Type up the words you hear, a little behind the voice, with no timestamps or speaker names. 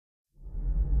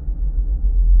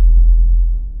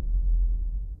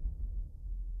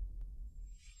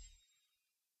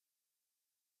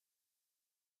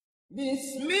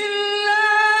بسم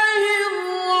الله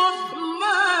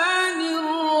الرحمن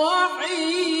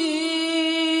الرحيم.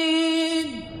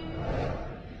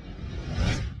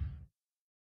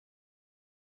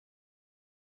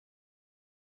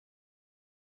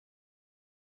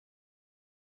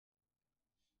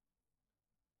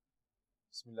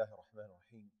 بسم الله الرحمن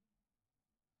الرحيم.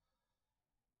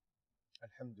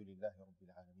 الحمد لله رب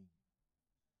العالمين،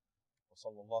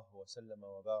 وصلى الله وسلم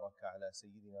وبارك على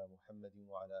سيدنا محمد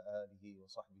وعلى آله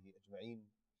وصحبه أجمعين،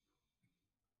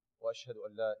 وأشهد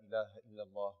أن لا إله إلا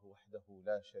الله وحده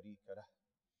لا شريك له،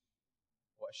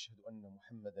 وأشهد أن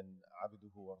محمدا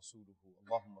عبده ورسوله.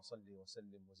 اللهم صل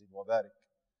وسلم وزد وبارك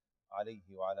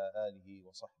عليه وعلى آله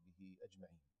وصحبه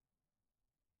أجمعين.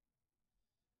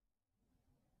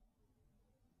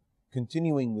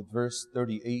 Continuing with verse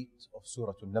 38 of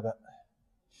Surah An-Naba.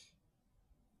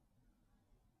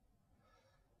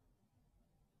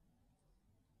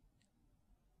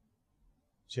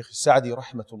 Sheikh Sa'di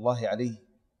rahmatullahi alayhi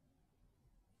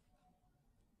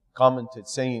commented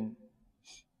saying,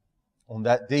 on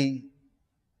that day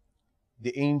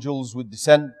the angels would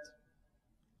descend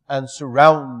and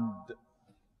surround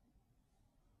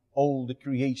all the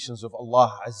creations of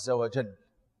Allah Azza wa Jal,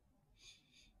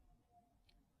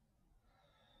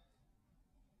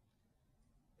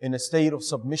 in a state of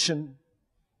submission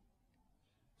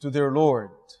to their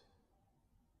Lord,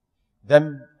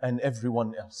 them and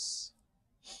everyone else.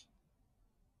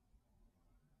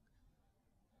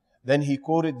 Then he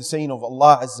quoted the saying of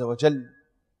Allah Azza wa Jal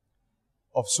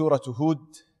of Surah Hud,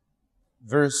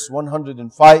 verse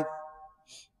 105.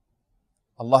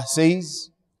 Allah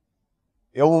says,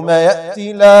 يَوْمَ يَأْتِ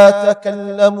لَا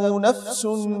تَكَلَّمُ نَفْسٌ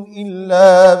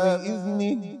إِلَّا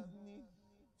بِإِذْنِهِ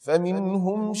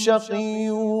فَمِنْهُمْ شَقِيٌّ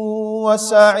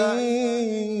وَسَعِيدٌ.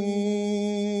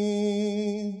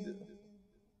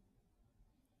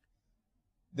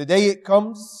 The day it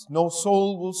comes, no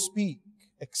soul will speak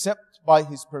except by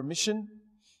His permission,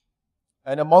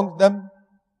 and among them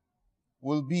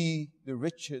will be the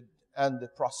wretched and the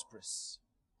prosperous.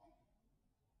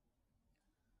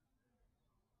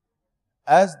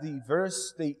 As the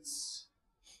verse states,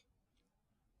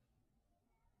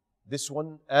 this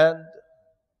one and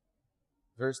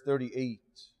verse 38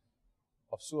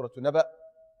 of Surah An-Naba,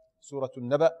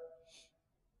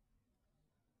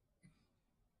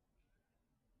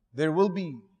 there will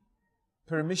be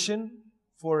permission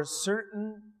for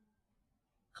certain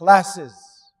classes,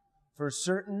 for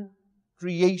certain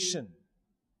creation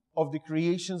of the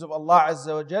creations of Allah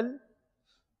Azza wa Jal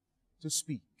to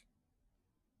speak.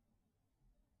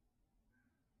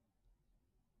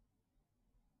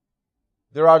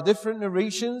 There are different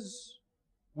narrations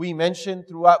we mentioned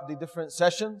throughout the different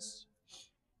sessions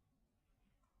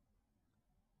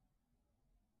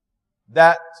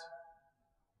that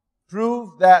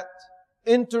prove that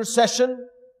intercession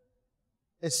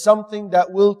is something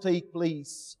that will take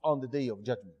place on the Day of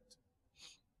Judgment.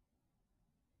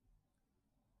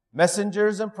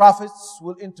 Messengers and prophets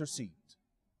will intercede.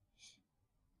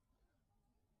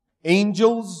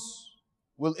 Angels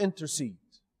will intercede.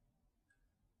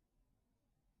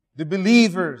 The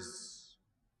believers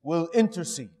will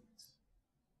intercede.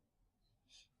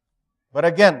 But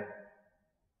again,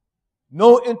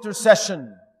 no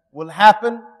intercession will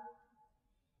happen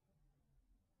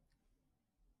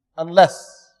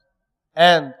unless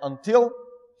and until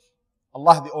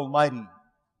Allah the Almighty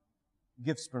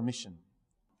gives permission.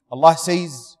 Allah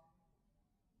says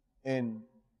in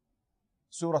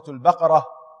Surah Al-Baqarah,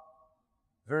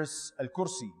 verse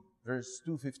Al-Kursi, verse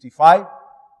 255,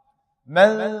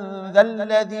 مَنْ ذَا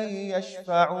الَّذِي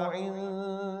يَشْفَعُ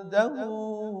عِنْدَهُ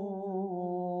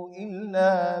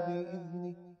إِلَّا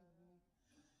بِإِذْنِهِ.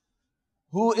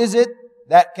 Who is it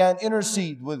that can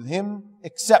intercede with Him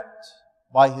except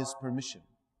by His permission?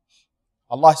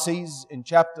 Allah says in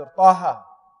chapter Taha,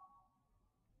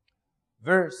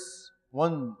 verse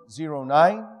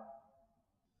 109,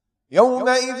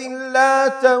 يَوْمَئِذٍ لَا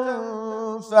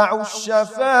تَنْفَعُ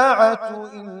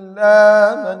الشَّفَاعَةُ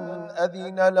إِلَّا مَنْ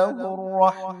أَذِنَ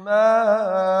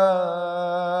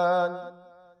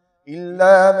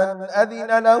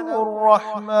لَهُ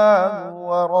الرَّحْمَنُ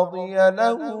وَرَضِيَ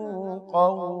لَهُ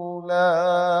قَوْلًا.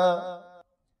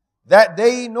 That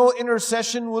day no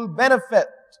intercession will benefit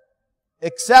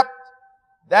except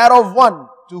that of one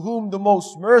to whom the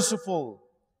Most Merciful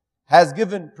has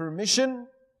given permission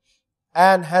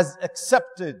and has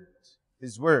accepted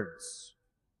His words.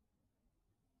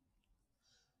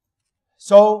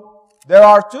 So, there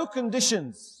are two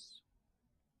conditions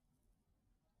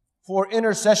for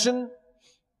intercession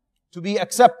to be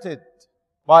accepted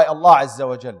by Allah Azza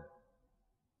wa Jal.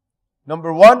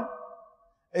 Number one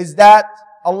is that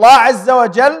Allah Azza wa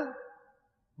Jal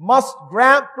must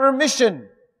grant permission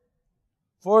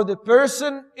for the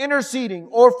person interceding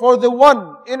or for the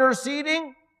one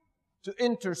interceding to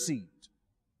intercede.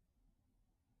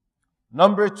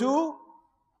 Number two,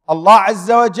 Allah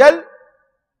Azza wa Jal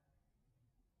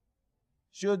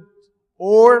should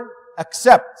or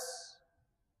accepts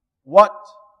what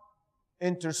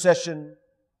intercession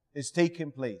is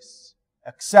taking place.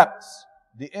 Accepts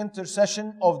the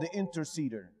intercession of the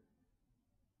interceder.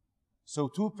 So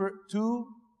two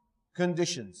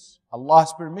conditions.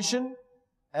 Allah's permission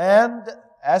and,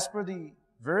 as per the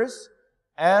verse,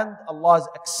 and Allah's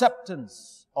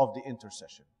acceptance of the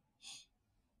intercession.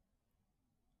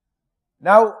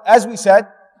 Now, as we said,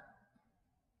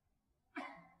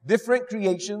 different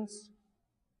creations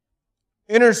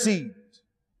intercede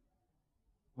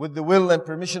with the will and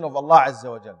permission of Allah Azza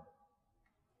wa Jalla.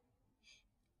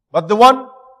 But the one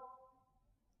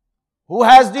who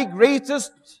has the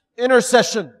greatest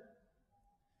intercession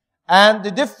and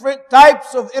the different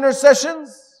types of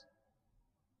intercessions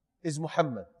is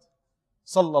Muhammad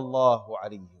sallallahu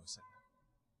alayhi wa sallam.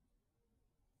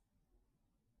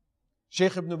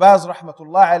 Sheikh Ibn Baz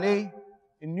rahmatullah alayhi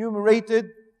enumerated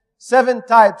 7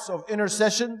 types of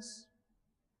intercessions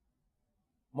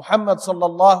Muhammad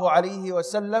sallallahu alayhi wa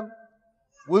sallam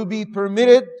will be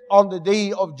permitted on the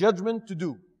day of judgment to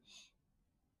do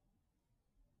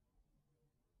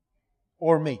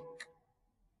or make.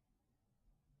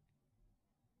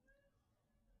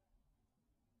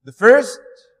 The first,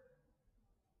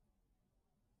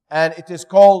 and it is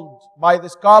called by the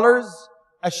scholars,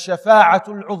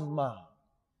 Ash-Shafa'atul Uzma,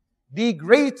 the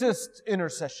greatest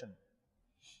intercession.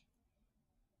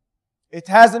 It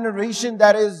has a narration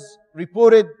that is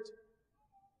reported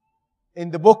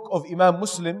in the book of Imam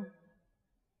Muslim,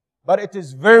 but it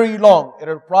is very long. It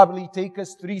will probably take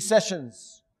us 3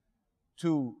 sessions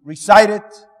to recite it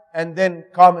and then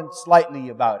comment slightly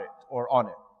about it or on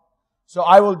it. So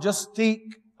I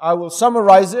will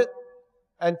summarize it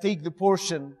and take the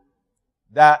portion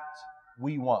that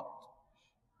we want.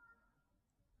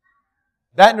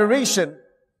 That narration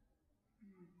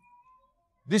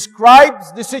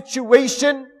describes the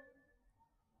situation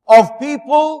of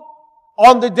people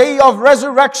on the day of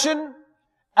resurrection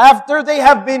after they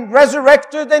have been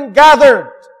resurrected and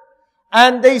gathered.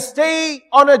 And they stay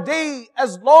on a day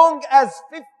as long as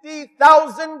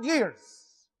 50,000 years.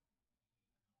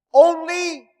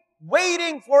 Only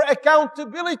waiting for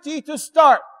accountability to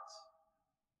start.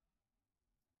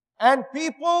 And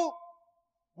people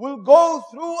will go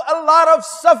through a lot of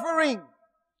suffering.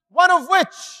 One of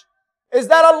which is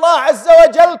that Allah Azza wa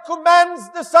Jal commands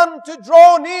the sun to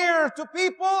draw near to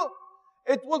people.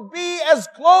 It will be as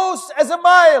close as a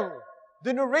mile.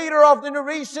 The narrator of the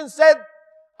narration said,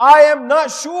 I am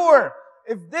not sure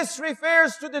if this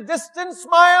refers to the distance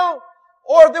mile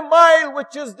or the mile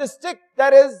which is the stick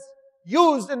that is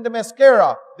used in the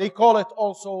mascara. They call it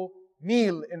also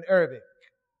mil in Arabic.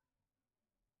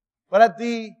 But at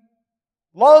the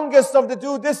longest of the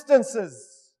 2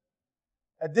 distances,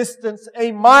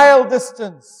 a mile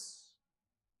distance,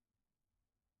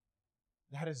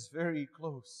 that is very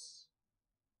close.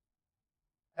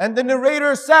 And the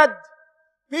narrator said,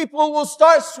 people will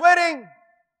start sweating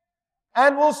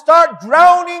and will start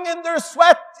drowning in their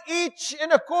sweat, each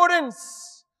in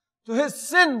accordance to his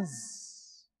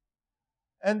sins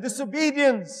and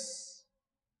disobedience.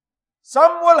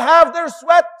 Some will have their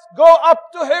sweat go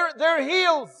up to their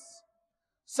heels,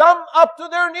 some up to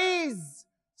their knees,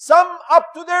 some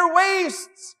up to their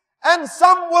waists, and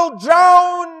some will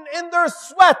drown in their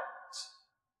sweat.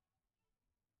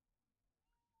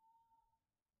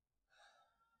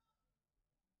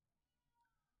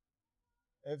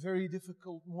 A very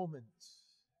difficult moment,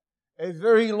 a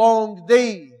very long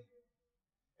day,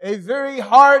 a very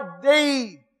hard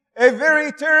day, a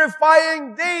very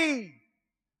terrifying day.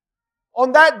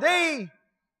 On that day,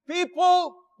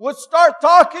 people would start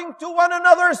talking to one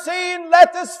another saying,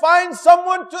 let us find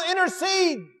someone to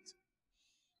intercede.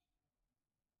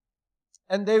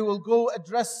 And they will go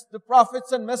address the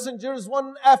prophets and messengers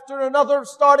one after another,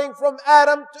 starting from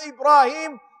Adam to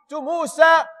Ibrahim to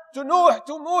Musa to Nuh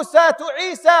to Musa to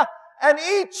Isa, and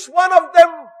each one of them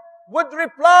would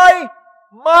reply,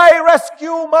 my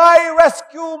rescue,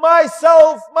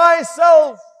 myself,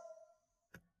 myself.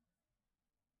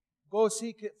 Go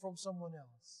seek it from someone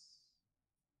else.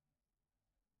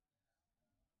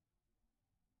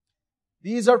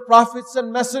 These are prophets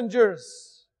and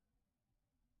messengers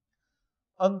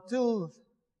until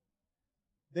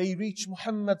they reach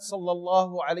Muhammad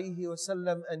sallallahu alayhi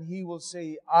wasallam, and he will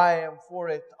say, I am for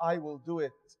it, I will do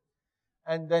it.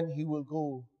 And then he will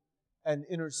go and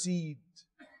intercede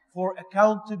for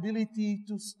accountability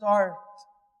to start.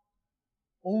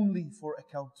 Only for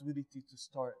accountability to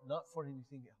start, not for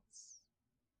anything else.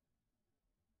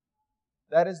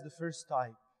 That is the first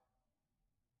type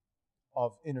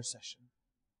of intercession.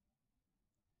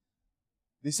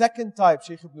 The second type,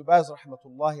 Sheikh Ibn Baz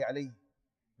rahmatullahi alayhi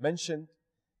mentioned,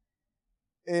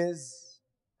 is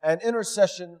an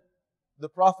intercession the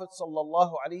Prophet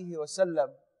sallallahu alaihi wasallam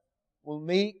will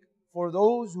make for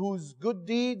those whose good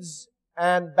deeds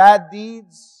and bad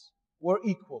deeds were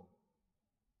equal.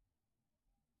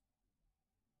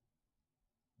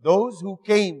 Those who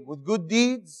came with good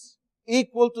deeds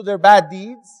equal to their bad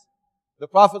deeds, the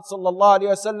Prophet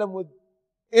ﷺ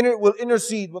will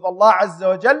intercede with Allah Azza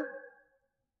wa Jal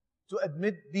to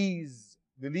admit these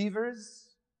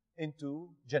believers into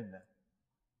Jannah.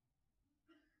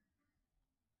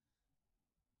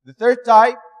 The third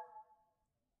type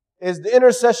is the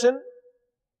intercession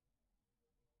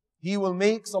he will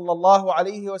make sallallahu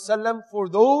alayhi wasallam for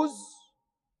those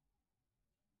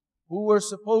who were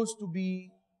supposed to be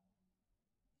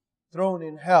thrown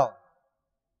in hell,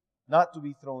 not to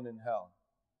be thrown in hell.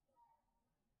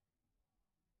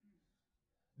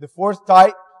 The fourth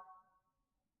type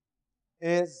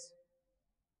is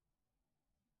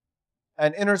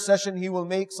an intercession he will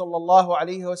make sallallahu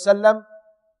alayhi wasallam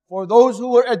for those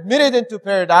who were admitted into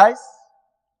paradise.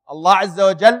 Allah Azza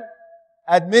wa Jal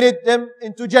admitted them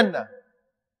into Jannah.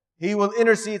 He will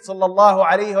intercede sallallahu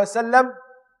alayhi wasallam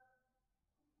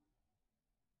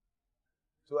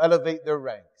to elevate their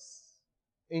ranks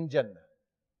in Jannah.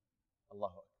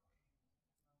 Allahu Akbar.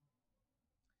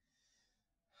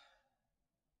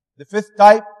 The fifth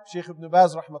type, Sheikh Ibn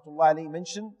Baz rahmatullah alayhi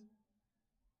mentioned,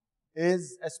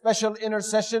 is a special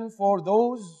intercession for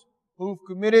those who've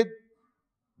committed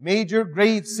major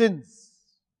grave sins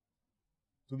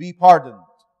to be pardoned.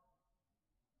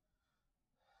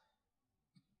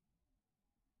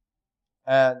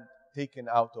 And taken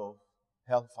out of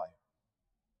hellfire.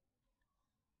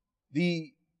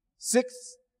 The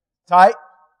sixth type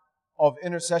of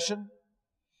intercession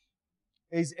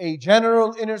is a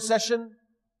general intercession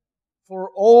for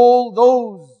all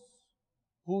those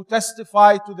who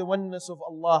testify to the oneness of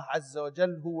Allah Azza wa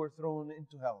Jal who were thrown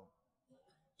into hell,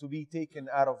 to be taken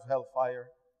out of hellfire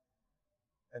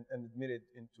and admitted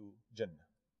into Jannah.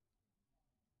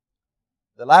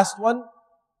 The last one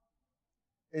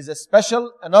is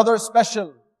another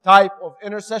special type of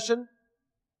intercession,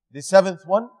 the seventh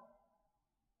one,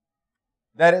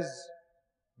 that is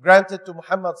granted to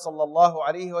Muhammad sallallahu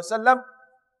alaihi wasallam,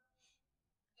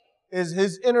 is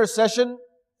his intercession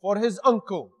for his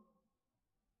uncle,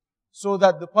 so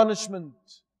that the punishment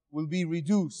will be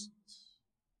reduced.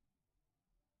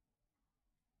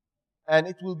 And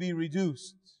it will be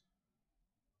reduced.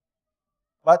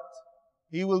 But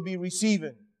he will be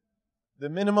receiving the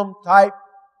minimum type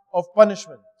of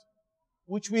punishment,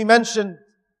 which we mentioned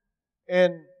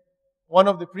in one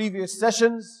of the previous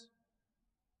sessions,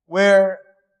 where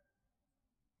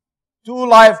 2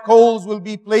 live coals will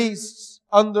be placed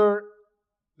under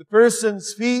the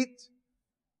person's feet,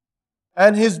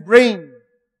 and his brain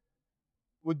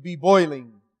would be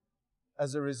boiling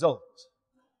as a result.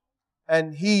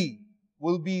 And he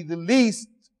will be the least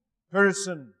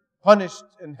person punished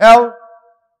in hell,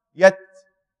 yet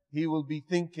he will be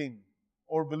thinking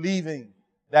or believing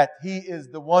that he is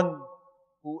the one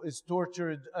who is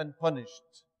tortured and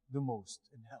punished the most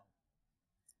in hell.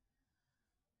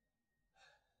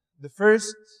 The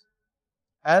first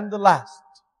and the last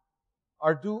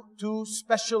are two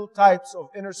special types of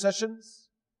intercessions.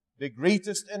 The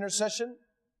greatest intercession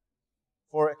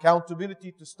for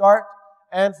accountability to start,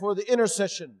 and for the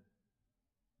intercession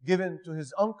given to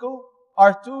his uncle,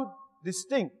 are two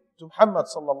distinct to Muhammad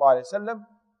sallallahu alaihi wasallam.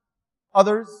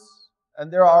 Others,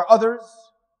 and there are others,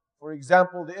 for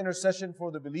example, the intercession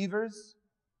for the believers,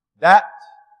 that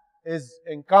is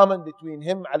in common between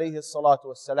him alayhi salatu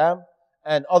wassalam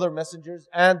and other messengers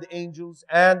and the angels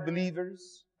and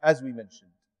believers, as we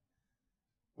mentioned.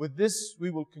 With this, we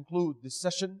will conclude this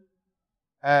session,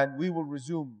 and we will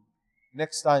resume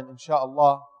next time,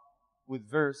 inshaAllah, with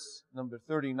verse number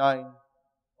 39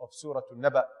 of Surah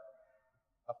An-Naba.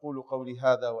 أقول قولي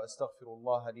هذا وأستغفر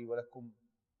الله لي ولكم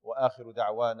وآخر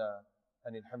دعوانا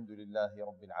أن الحمد لله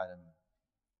رب العالمين.